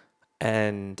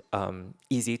 and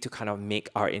easy to kind of make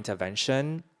our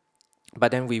intervention.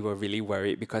 But then we were really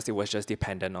worried because it was just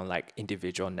dependent on like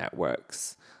individual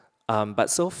networks. But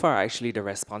so far, actually, the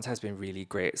response has been really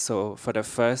great. So for the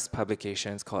first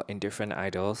publication, it's called Indifferent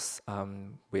Idols,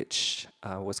 which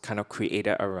was kind of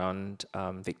created around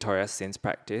Victoria Sin's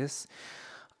practice.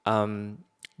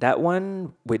 That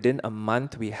one, within a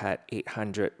month, we had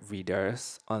 800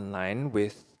 readers online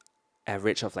with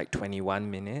average of like 21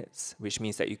 minutes, which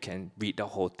means that you can read the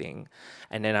whole thing.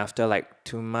 And then after like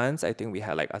 2 months, I think we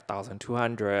had like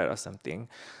 1,200 or something.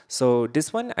 So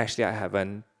this one, actually, I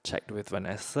haven't checked with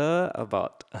Vanessa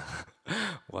about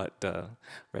what the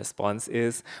response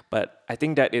is, but I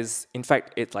think that is, in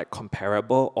fact, it's like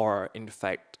comparable or in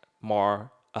fact more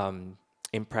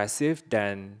impressive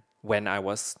than when I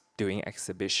was doing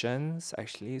exhibitions,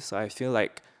 actually. So I feel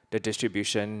like the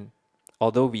distribution,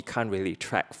 although we can't really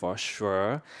track for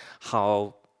sure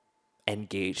how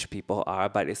engaged people are,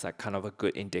 but it's like kind of a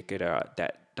good indicator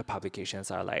that the publications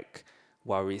are like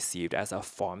well received as a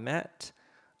format.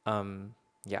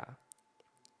 Yeah,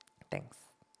 thanks.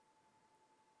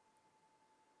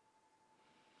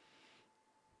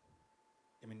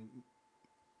 I mean,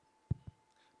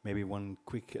 maybe one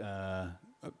quick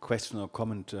question or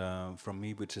comment from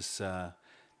me, which is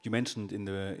you mentioned in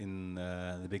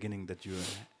the beginning that you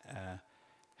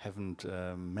haven't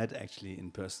met actually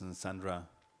in person Sandra,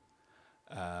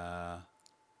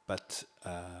 but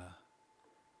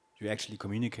you actually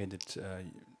communicated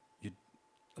you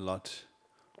a lot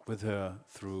with her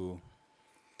through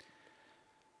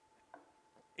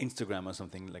Instagram or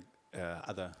something like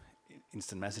other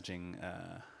instant messaging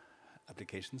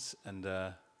applications, and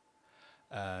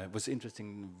it was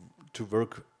interesting to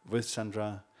work with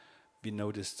Sandra. We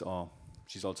noticed, or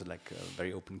she's also like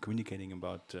very open communicating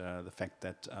about the fact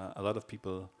that a lot of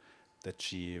people that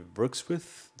she works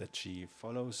with, that she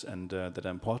follows, and that are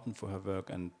important for her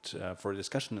work and for a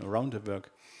discussion around her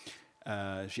work,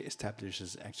 she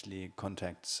establishes actually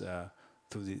contacts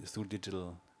through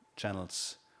digital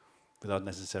channels without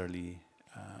necessarily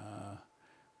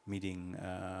meeting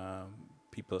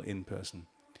people in person.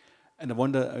 And I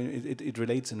wonder, it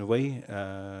relates in a way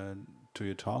to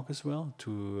your talk as well.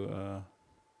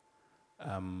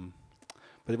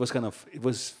 But it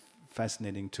was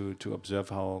fascinating to observe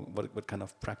how what kind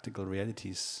of practical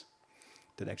realities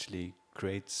that actually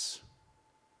creates.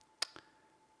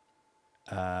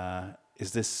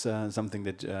 Is this something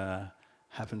that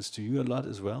happens to you a lot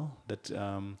as well? That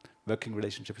working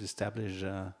relationships establish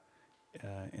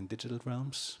in digital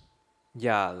realms?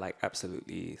 Yeah, like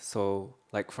absolutely. So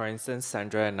like for instance,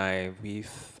 Sandra and I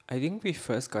think we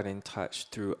first got in touch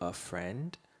through a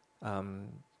friend,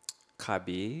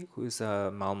 Kabi, who's a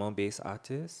Malmo-based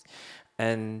artist.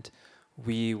 And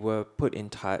we were put in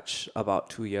touch about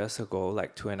 2 years ago,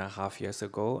 like 2.5 years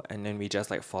ago, and then we just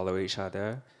like follow each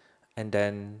other. And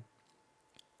then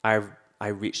I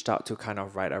reached out to kind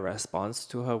of write a response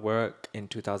to her work in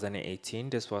 2018.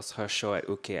 This was her show at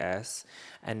UKS.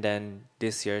 And then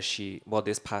this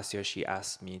past year, she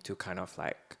asked me to kind of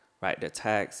like write the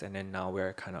text. And then now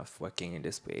we're kind of working in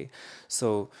this way.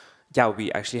 So yeah,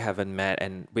 we actually haven't met.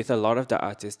 And with a lot of the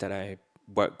artists that I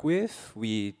work with,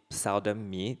 we seldom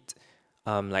meet.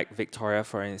 Like Victoria,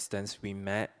 for instance, we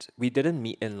didn't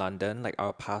meet in London, like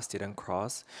our paths didn't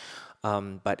cross.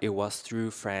 But it was through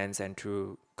friends and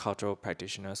through cultural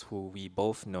practitioners who we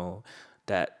both know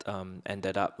that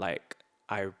ended up like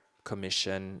I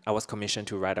was commissioned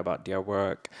to write about their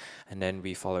work, and then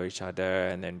we follow each other,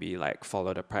 and then we like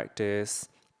follow the practice.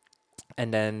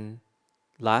 And then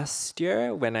last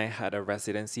year, when I had a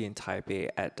residency in Taipei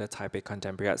at the Taipei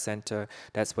Contemporary Art Center,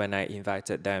 that's when I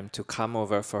invited them to come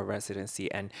over for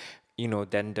residency, and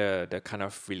then the kind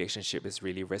of relationship is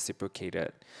really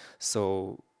reciprocated.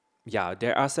 So yeah,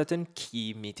 there are certain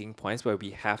key meeting points where we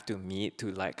have to meet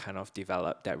to like kind of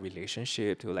develop that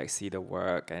relationship, to like see the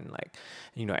work and like,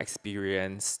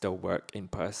 experience the work in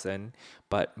person.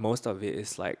 But most of it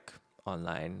is like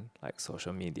online, like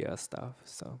social media stuff.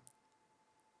 So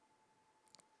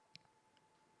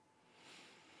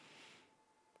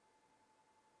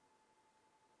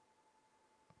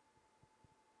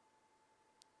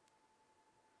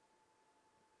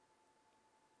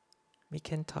we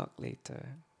can talk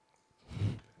later.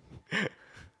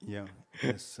 Yeah,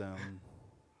 there's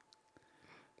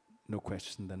no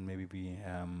question. Then maybe we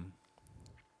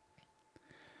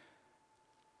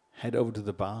head over to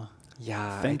the bar.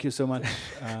 Yeah. Thank you so much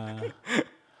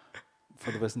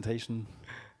for the presentation.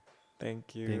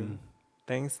 Thank you.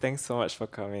 Thanks so much for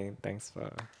coming. Thanks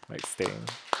for like staying.